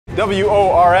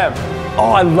W-O-R-M.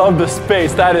 Oh, I love the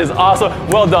space. That is awesome.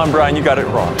 Well done, Brian. You got it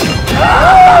wrong.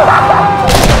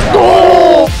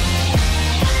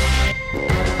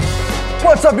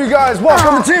 What's up, you guys?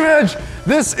 Welcome to Team Edge.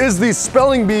 This is the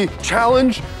Spelling Bee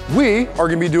Challenge. We are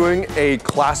gonna be doing a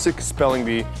classic spelling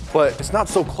bee, but it's not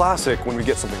so classic when we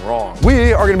get something wrong.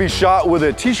 We are gonna be shot with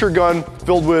a t-shirt gun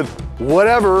filled with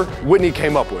whatever Whitney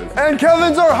came up with. And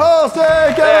Kevin's our host.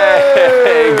 Hey, Kevin!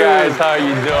 Hey guys, how are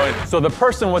you doing? So the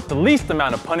person with the least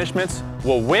amount of punishments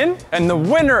will win, and the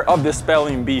winner of the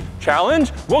Spelling Bee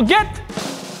Challenge will get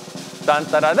dun,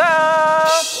 da, da, da,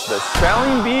 the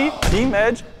Spelling Bee Team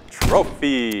Edge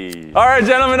Trophy. All right,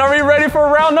 gentlemen, are we ready for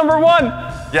round number one?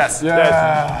 Yes. Yes.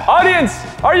 Audience,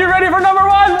 are you ready for number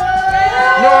one?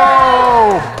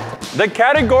 No! The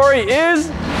category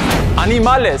is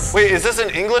animales. Wait, is this an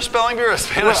English spelling bee or a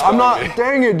Spanish spelling I'm not, bee?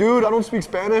 dang it, dude, I don't speak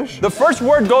Spanish. The first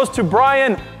word goes to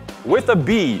Brian with a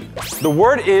B. The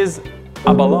word is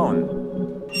abalone.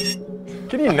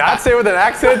 Can you not say it with an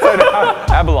accent?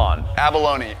 Abalone.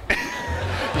 Abalone.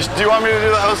 Do you want me to do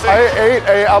the hosting? I ate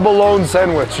a abalone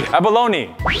sandwich.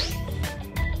 Abalone.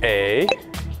 A.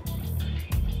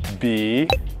 B.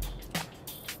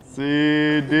 C,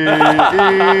 D, E,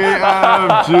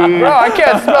 F, G. Bro, I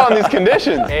can't spell in these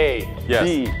conditions. A. Yes.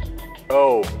 B,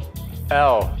 O,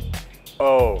 L,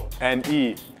 O, and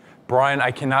E. Brian, I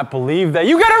cannot believe that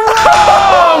you got it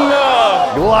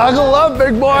wrong! Gloggle up,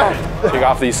 big boy. Take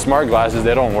off these smart glasses,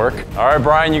 they don't work. All right,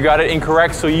 Brian, you got it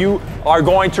incorrect, so you are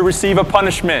going to receive a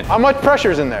punishment. How much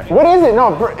pressure's in there? What is it?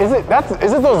 No, is it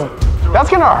those, that's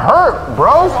gonna hurt,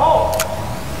 bros.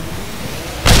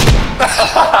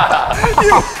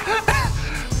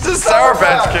 It's the Sour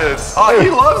Patch Kids. Oh, he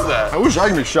loves that. I wish I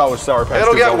could be shot with Sour Patch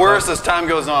It'll Kids all get the worse time. as time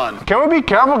goes on. Can we be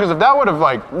careful? Because if that would have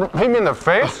like hit me in the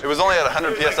face. It was only at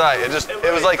 100 PSI. It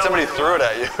was like somebody threw it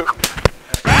at you.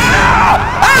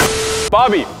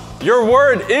 Bobby, your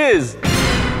word is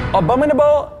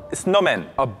abominable snowman.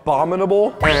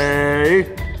 Abominable. A,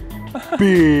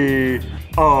 B,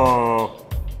 O,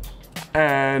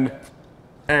 N,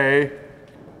 A,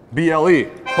 B, L, E.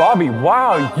 Bobby,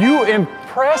 wow, you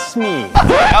impress me.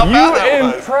 How bad that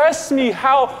was. Impress me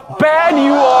how bad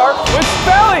you are with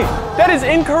spelling. That is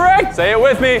incorrect. Say it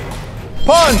with me.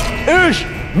 Punch,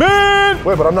 man.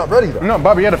 Wait, but I'm not ready though. No,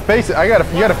 Bobby, you gotta face it. You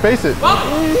gotta face it.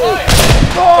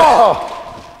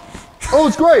 Oh,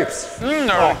 it's grapes.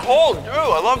 They're cold. Ooh,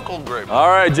 I love cold grapes. All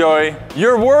right, Joey.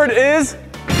 Your word is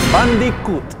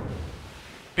bandicoot.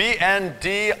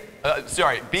 B-N-D,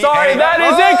 sorry, B-A. Sorry, that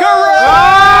is incorrect.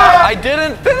 I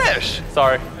didn't finish.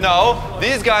 Sorry, No,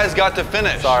 these guys got to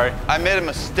finish. Sorry. I made a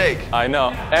mistake. I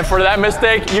know. And for that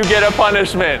mistake, you get a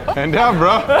punishment. And down,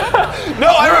 bro. No,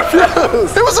 I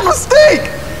refuse. It was a mistake.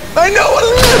 I know what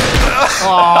it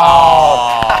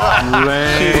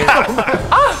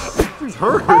is. He's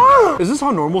hurt. Is this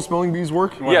how normal spelling bees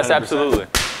work? Yes, absolutely.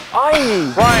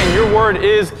 Brian, your word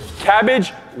is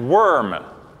cabbage worm.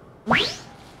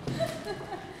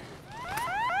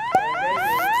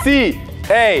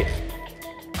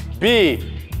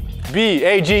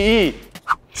 C-A-B-B-A-G-E.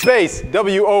 Space,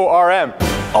 W-O-R-M.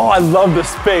 Oh, I love the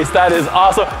space. That is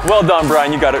awesome. Well done,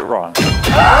 Brian. You got it wrong.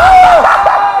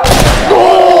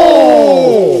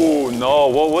 Oh, no.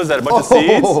 What was that? A bunch of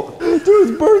seeds? Dude,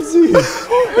 it's bird seeds.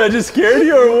 That just scared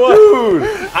you or what? Dude.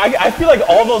 I feel like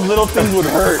all those little things would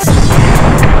hurt.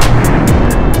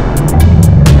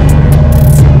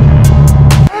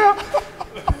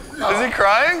 Is he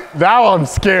crying? Now I'm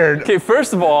scared. Okay,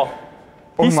 first of all,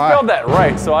 he my. spelled that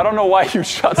right, so I don't know why you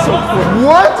shot so quick.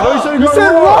 What? No, you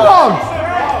said wrong.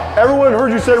 Everyone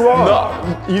heard you say wrong. No,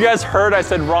 you guys heard I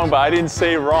said wrong, but I didn't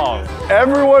say wrong.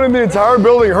 Everyone in the entire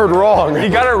building heard wrong. He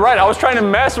got it right. I was trying to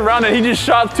mess around and he just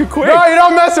shot too quick. No, you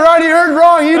don't mess around. You heard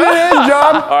wrong. You did his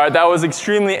job. All right, that was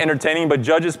extremely entertaining, but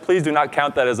judges, please do not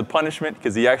count that as a punishment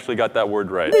because he actually got that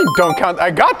word right. Don't count,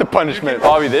 I got the punishment.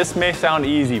 Bobby, this may sound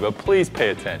easy, but please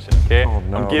pay attention, okay? Oh,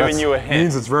 no, I'm giving you a means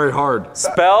hint. it's very hard.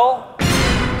 Spell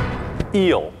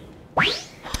eel.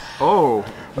 Oh.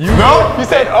 You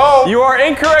said O. You are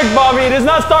incorrect, Bobby. It does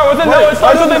not start with an O, it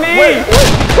starts with an E.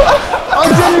 I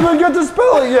didn't even get to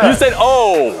spell it yet. You said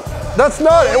O. That's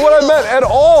not what I meant at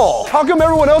all. How come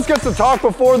everyone else gets to talk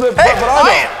before the? Hey, but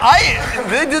I don't?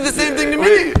 they did the same thing to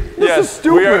me. Yes, is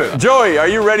stupid. Joey, are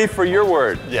you ready for your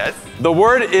word? Yes. The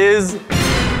word is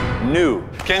new.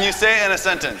 Can you say it in a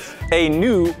sentence? A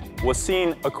new was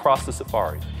seen across the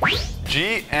safari.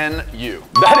 G-N-U.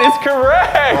 That is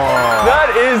correct.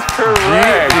 That is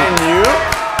correct.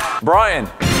 G-N-U? Brian.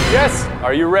 Yes.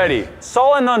 Are you ready?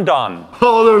 Solenundan.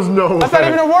 Oh, there's no way. That's not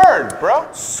even a word, bro.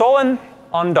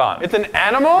 Solenundan. It's an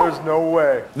animal? There's no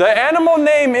way. The animal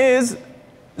name is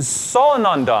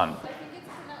Solenodon.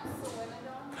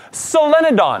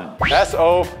 Solenodon.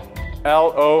 S-O-L-O-D-O-N.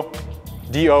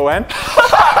 He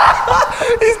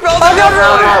spelled it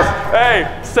differently. Hey,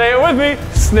 say it with me.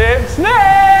 Snip, snip.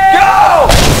 Go!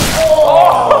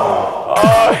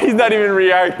 Oh, he's not even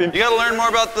reacting. You gotta learn more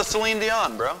about the Celine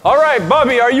Dion, bro. All right,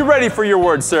 Bobby, are you ready for your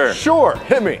word, sir? Sure,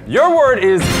 hit me. Your word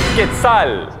is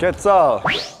quetzal. Quetzal.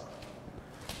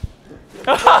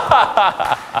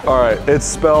 All right, it's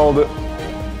spelled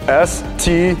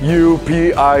S-T-U-P-I-D.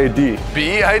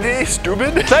 B-I-D?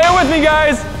 Stupid? Say it with me,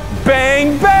 guys.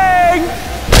 Bang, bang.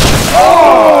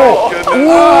 Oh! Goodness.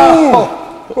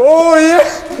 Oh, yeah!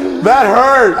 That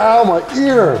hurt! Ow, my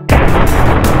ear!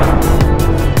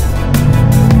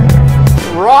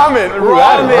 Ramen!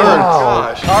 Ramen.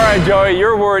 Gosh. All right, Joey,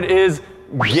 your word is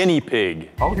guinea pig.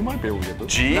 Oh, he might be able to get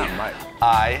this. G-I-N-E-U-A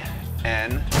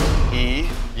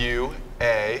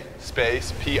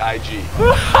space P-I-G.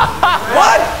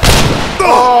 What?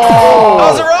 Oh!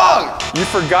 How's it wrong? You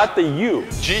forgot the U.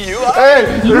 G-U-I?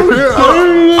 Hey!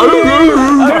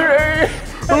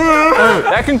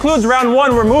 That concludes round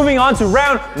one. We're moving on to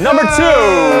round number two.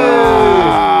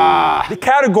 The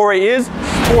category is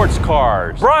sports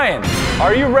cars. Brian,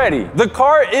 are you ready? The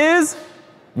car is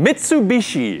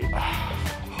Mitsubishi.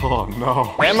 Oh,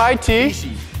 no.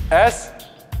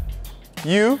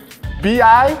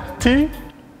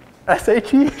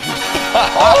 M-I-T-S-U-B-I-T-S-H-E.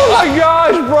 Oh my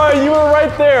gosh, Brian, you were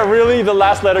right there. Really? The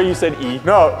last letter you said E.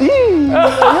 No, E!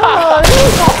 All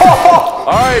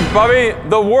right, Bobby,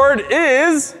 the word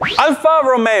is Alfa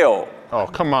Romeo. Oh,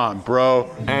 come on, bro.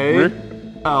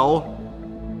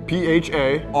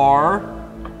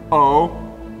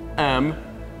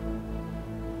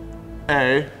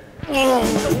 A-L-P-H-A-R-O-M-A.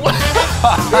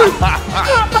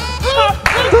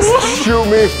 Just shoot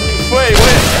me. Wait.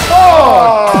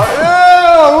 Oh,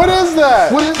 yeah, what is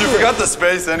that? What is You forgot the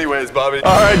space anyways, Bobby.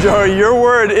 All right, Joey, your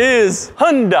word is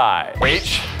Hyundai.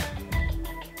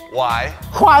 H-Y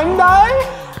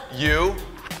Hyundai? U-N-D-A-I.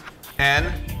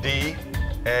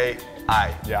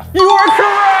 Yeah. You are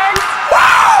correct.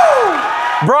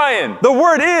 Woo! Brian, the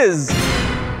word is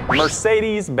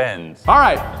Mercedes-Benz. All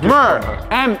right,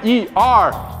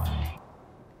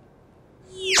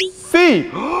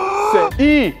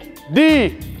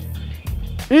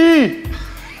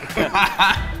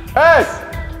 M-E-R-C-E-D-E-S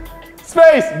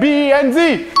space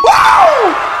B-E-N-Z.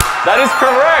 That is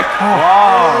correct.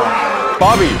 Wow.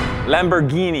 Bobby,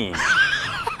 Lamborghini.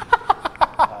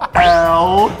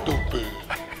 L-A-M-B-O.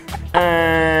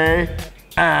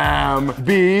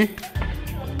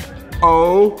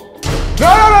 No.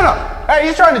 Hey,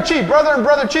 he's trying to cheat. Brother and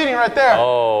brother cheating right there.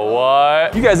 Oh,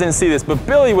 what? You guys didn't see this, but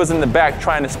Billy was in the back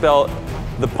trying to spell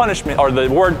the punishment, or the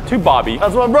word to Bobby.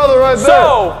 That's my brother right there.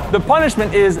 So, the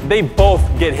punishment is they both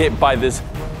get hit by this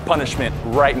punishment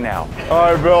right now.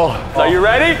 All right, Bill. So, you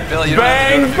ready? Billy, you don't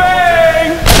Bang, have to do it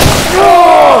bang!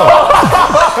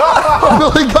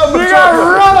 Billy got You got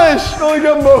relish. Billy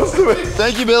got most of it.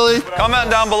 Thank you, Billy.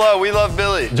 Comment down below. We love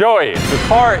Billy. Joey, the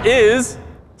car is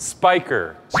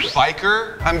Spiker.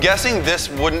 Spiker? I'm guessing this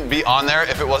wouldn't be on there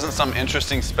if it wasn't some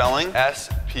interesting spelling.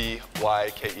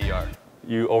 S-P-Y-K-E-R.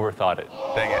 You overthought it.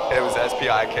 Dang it. It was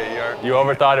S-P-I-K-E-R. You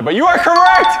overthought it, but you are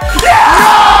correct!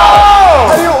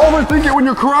 How do you overthink it when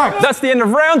you're correct? That's the end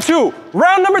of round two.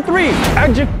 Round number three,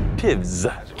 adjectives.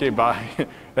 Okay, bye.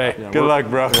 Hey, good luck,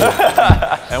 bro.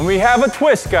 And we have a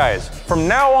twist, guys. From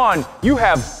now on, you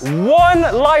have one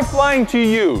lifeline to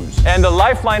use. And the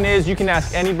lifeline is you can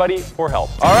ask anybody for help.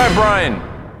 All right, Brian,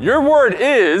 your word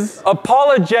is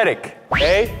apologetic.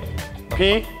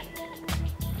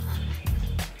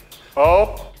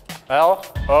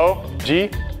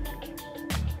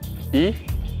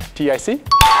 A-P-O-L-O-G-E-T-I-C?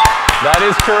 That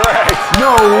is correct.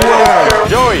 No way.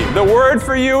 Joey, the word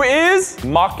for you is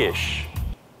mawkish.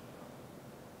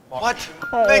 What?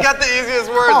 They got the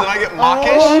easiest words and I get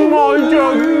mawkish?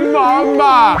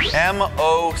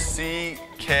 M-O-C-K-I-S-H.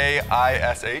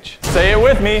 Say it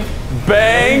with me.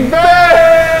 Bang,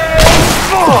 bang!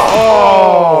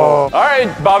 Oh. All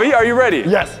right, Bobby, are you ready?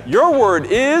 Yes. Your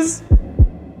word is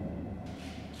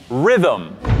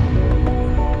rhythm.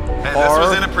 Hey, this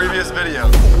was in a previous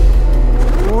video.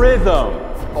 Rhythm.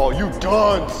 Oh, you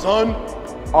done, son.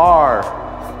 R-Y.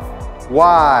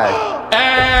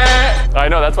 I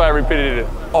know, that's why I repeated it.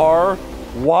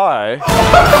 R-Y.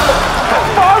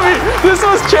 Bobby, this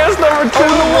was chance number two.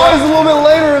 And the Y is a little bit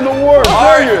later in the word.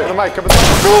 Dare you? The mic, come on.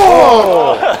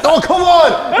 Oh, come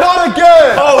on. Not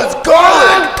again. Oh, it's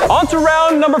garlic! On to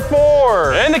round number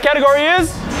four. And the category is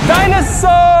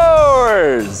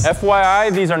dinosaurs.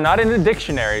 FYI, these are not in the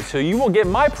dictionary, so you will get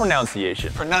my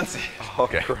pronunciation. Pronunciation.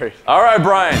 Okay, great. All right,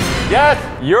 Brian. Yes.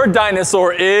 Your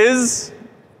dinosaur is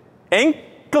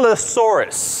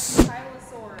Ankylosaurus.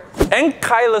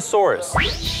 Ankylosaurus.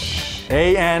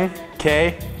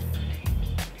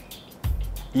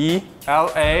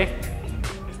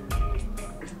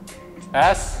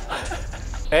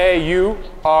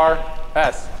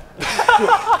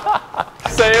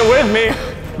 Say it with me.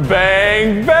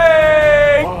 Bang,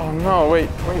 bang. Oh no, wait.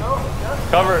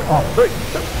 Cover it.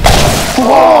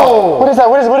 Whoa! What is that?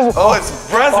 What is it? Oh, it's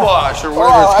breath wash or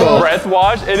whatever it's called. Breath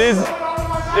wash.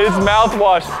 It's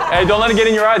mouthwash. Hey, don't let it get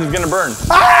in your eyes. It's gonna burn.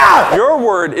 Ah! Your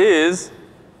word is,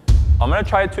 I'm gonna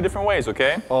try it 2 different ways,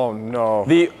 okay? Oh no.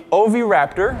 The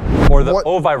oviraptor or the What?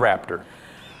 oviraptor.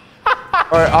 All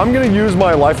right, I'm gonna use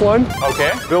my lifeline.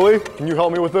 Okay. Billy, can you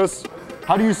help me with this?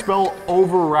 How do you spell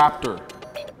oviraptor?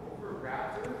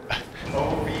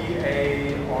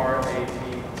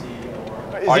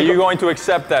 O-V-A-R-A-P-T-O-R. Are you going to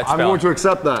accept that spell? I'm going to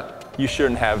accept that. You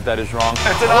shouldn't have. That is wrong.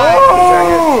 It's an I.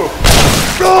 Oh!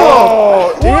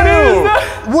 What is that?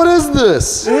 What is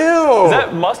this? Is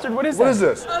that mustard? What is that? What is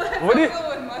this? What is?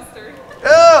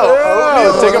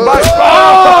 Oh, take a bite.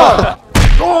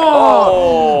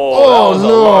 Oh,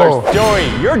 no. Joey,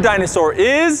 your dinosaur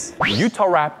is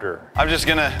Utahraptor. I'm just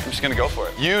gonna go for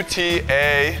it.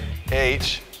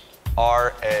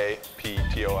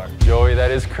 U-T-A-H-R-A-P-T-O-R. Joey,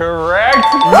 that is correct.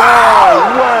 No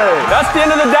way. That's the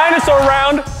end of the dinosaur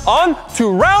round. On to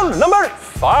round number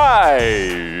 5.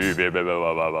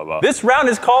 This round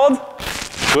is called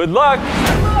Good Luck.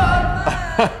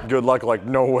 Good luck, like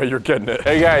no way you're getting it.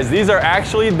 Hey guys, these are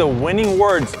actually the winning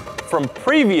words from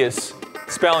previous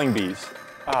spelling bees.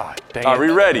 Ah, dang Are we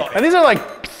ready? And these are like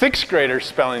 6th graders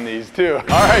spelling these too.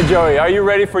 All right, Joey, are you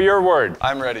ready for your word?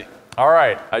 I'm ready. All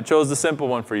right, I chose the simple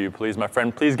one for you, please, my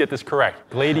friend. Please get this correct.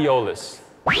 Gladiolus.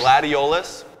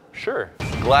 Gladiolus. Sure.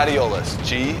 Gladiolus.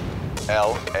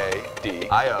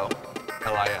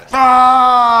 G-L-A-D-I-O-L-I-S.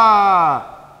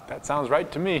 Ah! That sounds right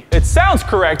to me. It sounds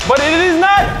correct, but it is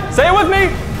not. Say it with me.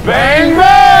 Bang,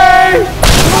 bang!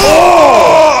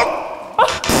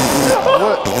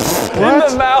 In the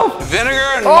mouth.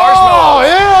 Vinegar and Oh, marshmallow.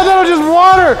 yeah, that was just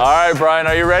water. All right, Brian,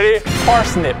 are you ready?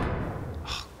 Parsnip.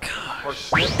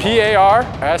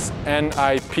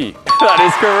 P-A-R-S-N-I-P. That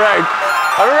is correct.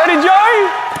 Are we ready, Joey?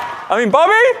 I mean,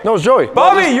 Bobby? No, it's Joey.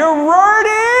 Bobby, your word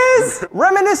is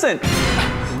reminiscent.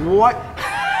 What?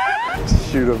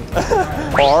 Shoot him.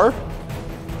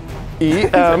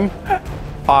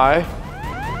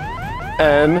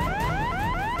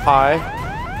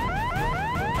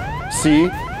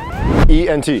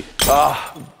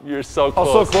 You're so Oh,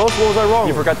 close. so close? What was I wrong?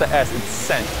 You forgot the S. It's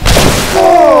scent.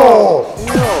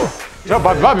 No,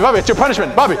 Bobby, it's your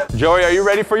punishment, Bobby. Joey, are you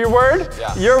ready for your word?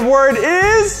 Yeah. Your word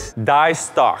is die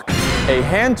stock, a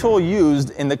hand tool used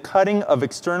in the cutting of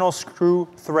external screw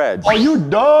threads. Are you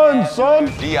done,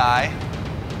 son? D-I-S-T-O-C-K.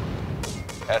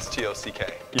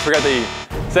 You forgot the E.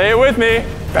 Say it with me.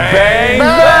 Bang,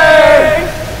 bang!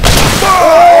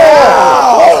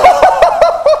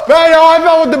 Man, I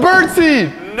fell with the bird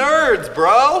seed. Nerds,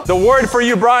 bro. The word for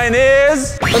you, Brian,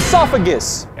 is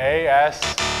esophagus. A-S.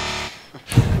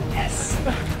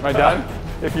 Am I done?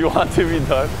 If you want to be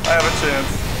done. I have a chance.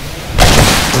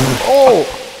 Oh,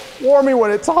 warn me when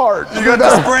it's hard. You got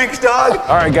the sprinks, dog.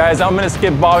 All right, guys, I'm gonna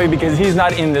skip Bobby because he's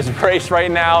not in this race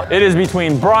right now. It is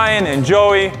between Brian and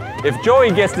Joey. If Joey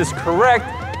gets this correct,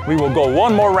 we will go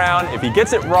one more round. If he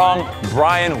gets it wrong,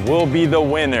 Brian will be the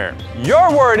winner. Your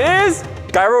word is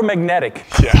gyromagnetic.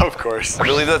 Yeah, of course. I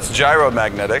believe that's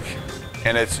gyromagnetic,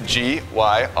 and it's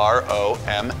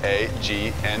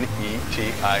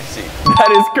G-Y-R-O-M-A-G-N-E-T-I-C.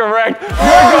 That is correct. We're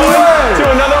going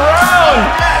to another round.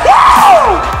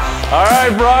 All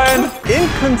right, Brian.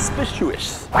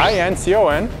 Inconspicuous.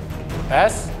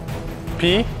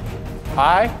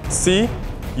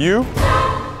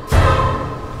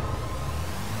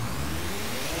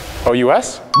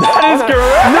 I-N-C-O-N-S-P-I-C-U-O-U-S? That is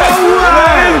correct. No way.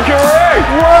 That is correct.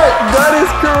 What? That is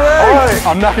correct. Right.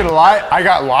 I'm not gonna lie, I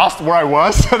got lost where I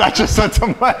was, and I just said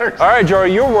some letters. All right,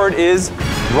 Joey, your word is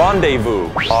rendezvous.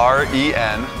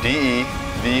 R-E-N-D-E-V-O-U-Z.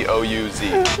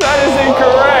 That is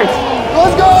incorrect.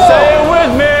 Let's go. Say it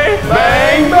with me.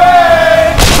 Bang,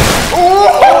 bang.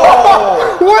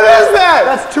 What is that?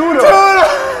 That's tuna.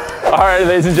 All right,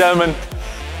 ladies and gentlemen,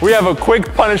 we have a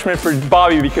quick punishment for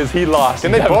Bobby because he lost.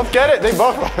 Can they both get it? They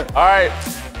both. All right,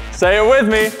 say it with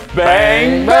me.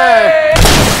 Bang, bang. bang.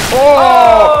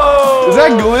 Oh. Is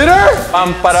that glitter?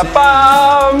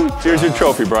 Bum-ba-da-bum. Here's your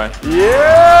trophy, Brian.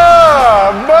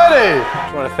 Yeah, buddy.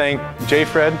 I want to thank J.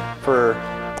 Fred for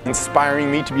inspiring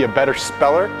me to be a better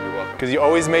speller. because you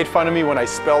always made fun of me when I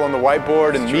spell on the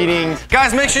whiteboard in meetings.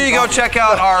 Guys, make sure you go check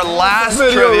out our last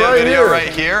trivia video right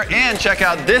here, and check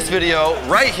out this video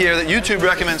right here that YouTube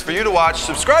recommends for you to watch.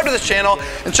 Subscribe to this channel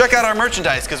and check out our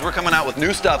merchandise because we're coming out with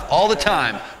new stuff all the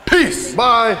time. Peace.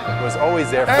 Bye. I was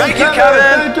always there. Thank you,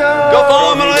 Kevin. Thank you. Go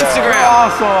follow him on Instagram.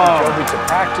 Awesome. Drove me to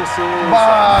practices.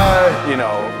 Bye. And, you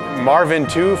know, Marvin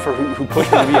too, for who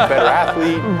pushed me to be a better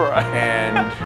athlete. And